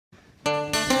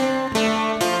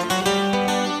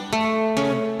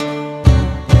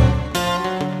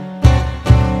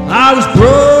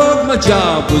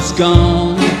job was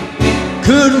gone.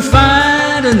 Couldn't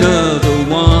find another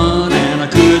one, and I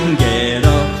couldn't get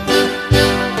up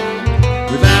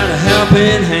without a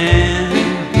helping hand.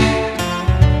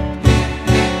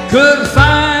 Couldn't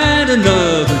find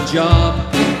another job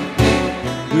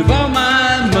with all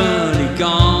my money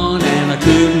gone, and I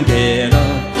couldn't get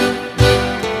up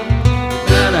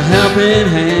without a helping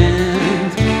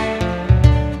hand.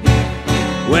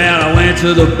 Well, I went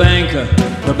to the banker.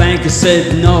 The banker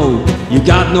said, no, you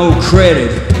got no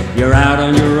credit, you're out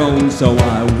on your own. So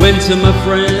I went to my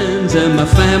friends and my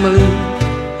family,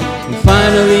 and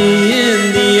finally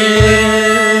in the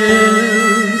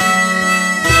end,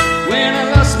 when I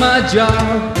lost my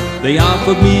job, they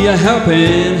offered me a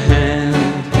helping hand.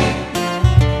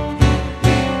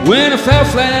 When I fell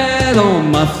flat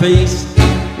on my face,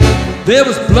 there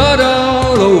was blood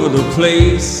all over the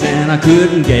place, and I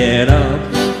couldn't get up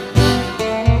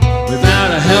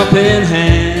without a helping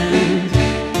hand.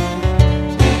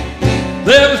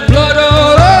 There was blood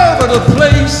all over the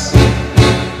place.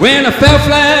 When I fell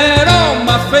flat on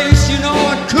my face, you know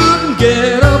I couldn't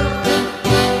get up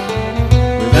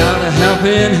without a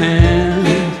helping hand.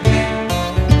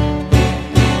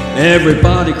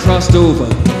 Everybody crossed over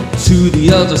to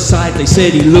the other side. They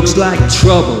said he looks like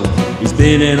trouble, he's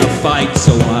been in a fight.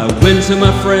 So I went to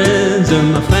my friends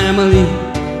and my family,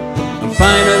 and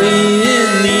finally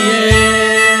in the end,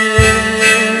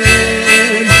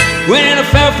 when I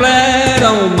fell flat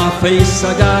on my face,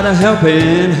 I got a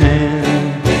helping hand.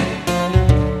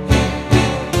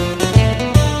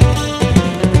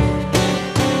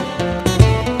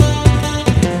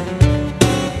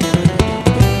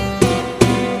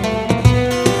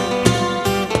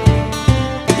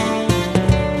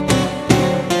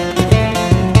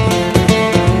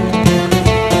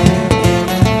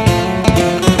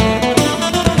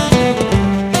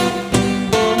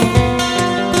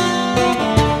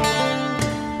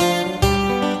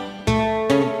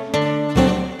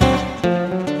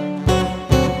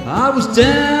 I was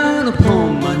down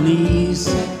upon my knees,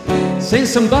 saying,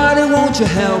 somebody won't you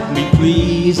help me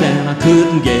please, and I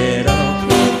couldn't get up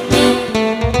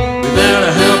without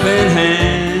a helping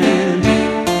hand.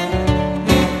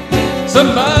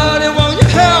 Somebody won't you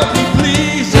help me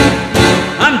please,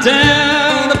 I'm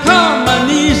down upon my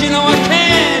knees, you know I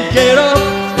can't get up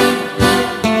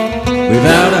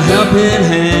without a helping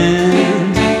hand.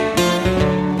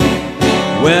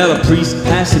 Well, a priest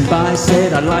passing by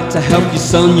said, I'd like to help you,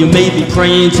 son. You may be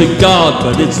praying to God,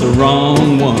 but it's the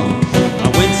wrong one. I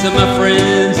went to my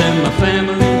friends and my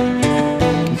family,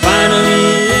 and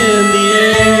finally in the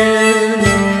end,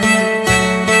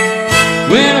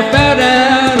 when I fell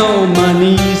down on my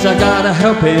knees, I got a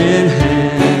helping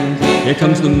hand. Here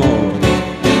comes the moral.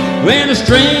 When a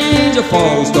stranger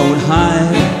falls, don't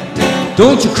hide.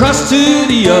 Don't you cross to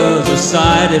the other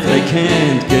side if they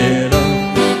can't get up.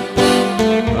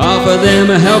 Offer them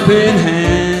a helping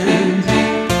hand.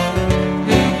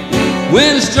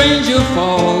 When a stranger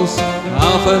falls,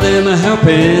 offer them a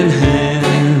helping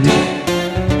hand.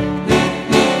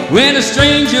 When a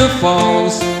stranger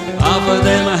falls, offer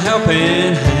them a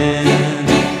helping hand.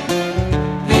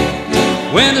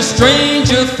 When a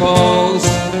stranger falls,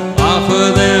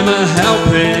 offer them a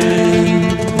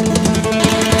helping.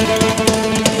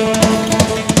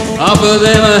 Offer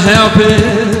them a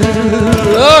helping.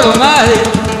 Lord Almighty,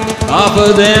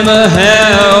 offer them a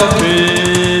helping.